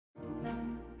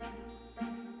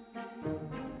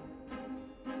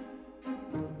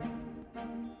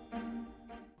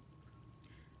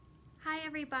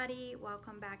everybody,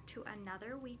 welcome back to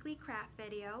another weekly craft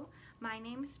video. My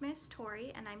name is Miss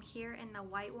Tori and I'm here in the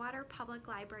Whitewater Public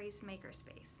Library's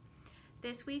Makerspace.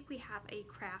 This week we have a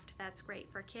craft that's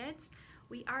great for kids.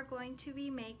 We are going to be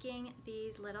making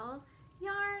these little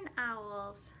yarn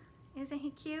owls. Isn't he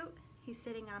cute? He's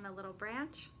sitting on a little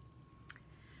branch.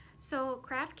 So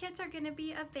craft kits are going to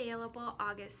be available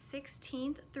August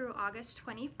 16th through August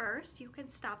 21st. You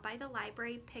can stop by the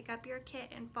library, pick up your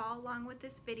kit, and follow along with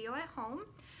this video at home.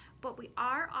 But we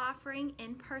are offering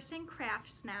in-person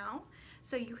crafts now.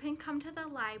 So you can come to the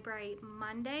library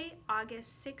Monday,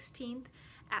 August 16th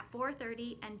at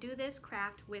 4:30 and do this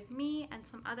craft with me and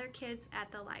some other kids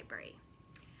at the library.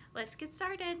 Let's get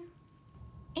started.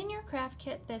 In your craft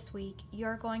kit this week,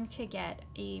 you're going to get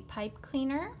a pipe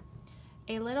cleaner,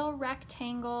 a little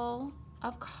rectangle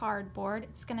of cardboard.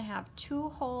 It's going to have 2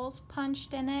 holes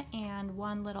punched in it and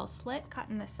 1 little slit cut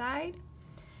in the side.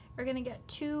 You're going to get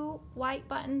 2 white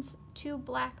buttons, 2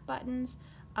 black buttons,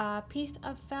 a piece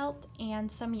of felt,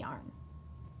 and some yarn.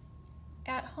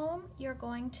 At home, you're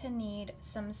going to need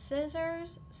some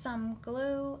scissors, some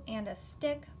glue, and a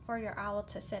stick for your owl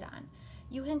to sit on.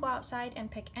 You can go outside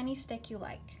and pick any stick you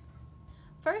like.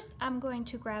 First, I'm going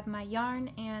to grab my yarn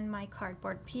and my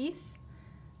cardboard piece.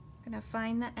 I'm going to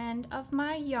find the end of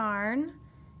my yarn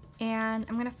and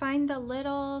I'm going to find the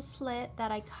little slit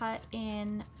that I cut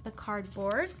in the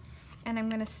cardboard, and I'm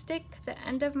going to stick the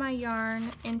end of my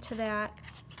yarn into that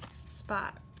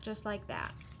spot just like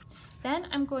that. Then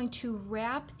I'm going to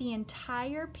wrap the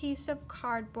entire piece of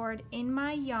cardboard in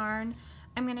my yarn.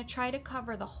 I'm going to try to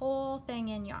cover the whole thing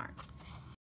in yarn.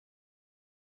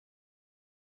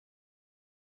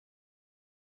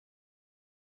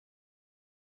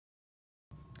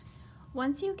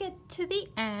 Once you get to the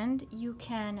end, you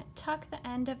can tuck the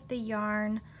end of the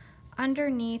yarn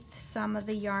underneath some of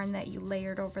the yarn that you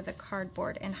layered over the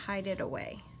cardboard and hide it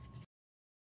away.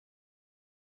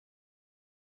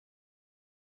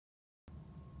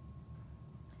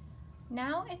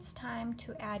 Now it's time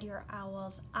to add your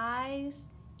owl's eyes,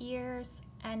 ears,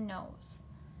 and nose.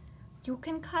 You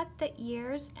can cut the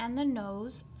ears and the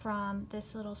nose from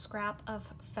this little scrap of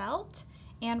felt,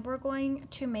 and we're going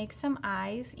to make some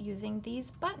eyes using these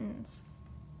buttons.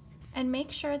 And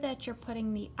make sure that you're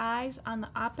putting the eyes on the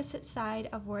opposite side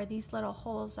of where these little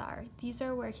holes are. These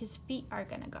are where his feet are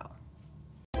gonna go.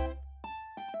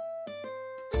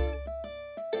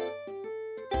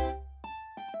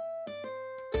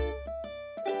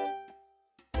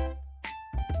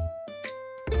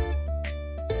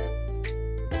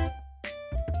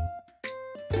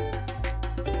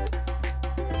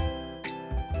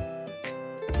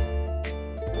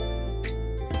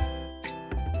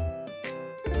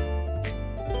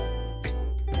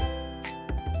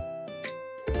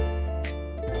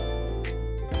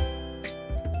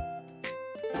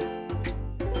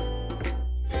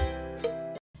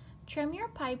 Trim your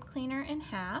pipe cleaner in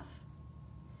half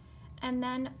and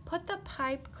then put the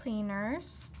pipe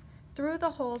cleaners through the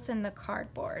holes in the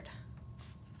cardboard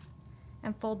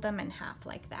and fold them in half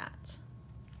like that.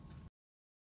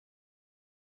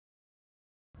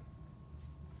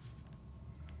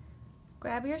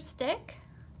 Grab your stick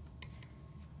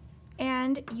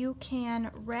and you can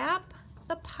wrap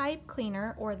the pipe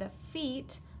cleaner or the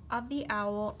feet of the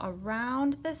owl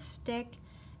around the stick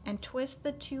and twist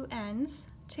the 2 ends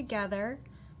together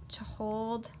to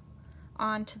hold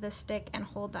onto the stick and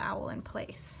hold the owl in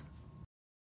place.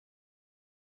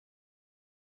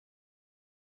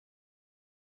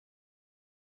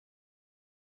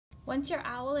 Once your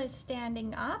owl is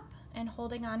standing up and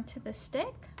holding onto the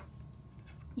stick,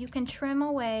 you can trim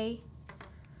away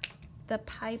the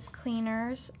pipe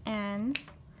cleaner's ends,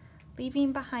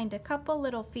 leaving behind a couple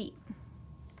little feet.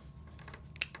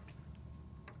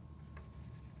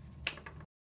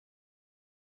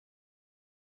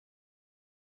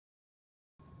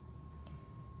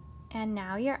 And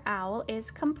now your owl is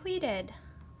completed.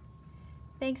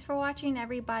 Thanks for watching,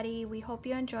 everybody. We hope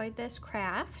you enjoyed this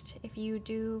craft. If you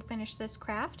do finish this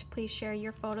craft, please share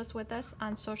your photos with us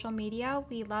on social media.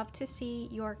 We love to see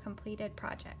your completed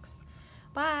projects.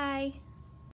 Bye.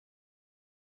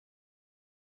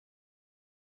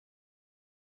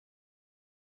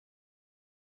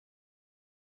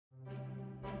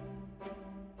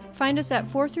 Find us at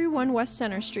 431 West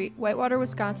Center Street, Whitewater,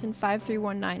 Wisconsin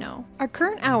 53190. Our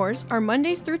current hours are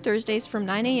Mondays through Thursdays from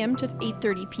 9 a.m. to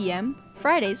 8:30 p.m.,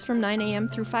 Fridays from 9 a.m.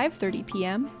 through 5:30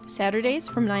 p.m., Saturdays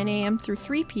from 9 a.m. through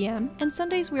 3 p.m., and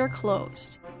Sundays we are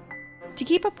closed. To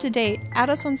keep up to date, add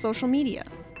us on social media.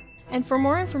 And for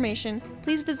more information,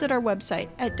 please visit our website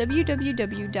at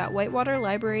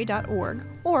www.whitewaterlibrary.org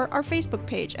or our Facebook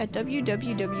page at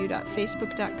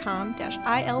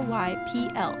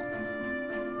www.facebook.com/ILYPL.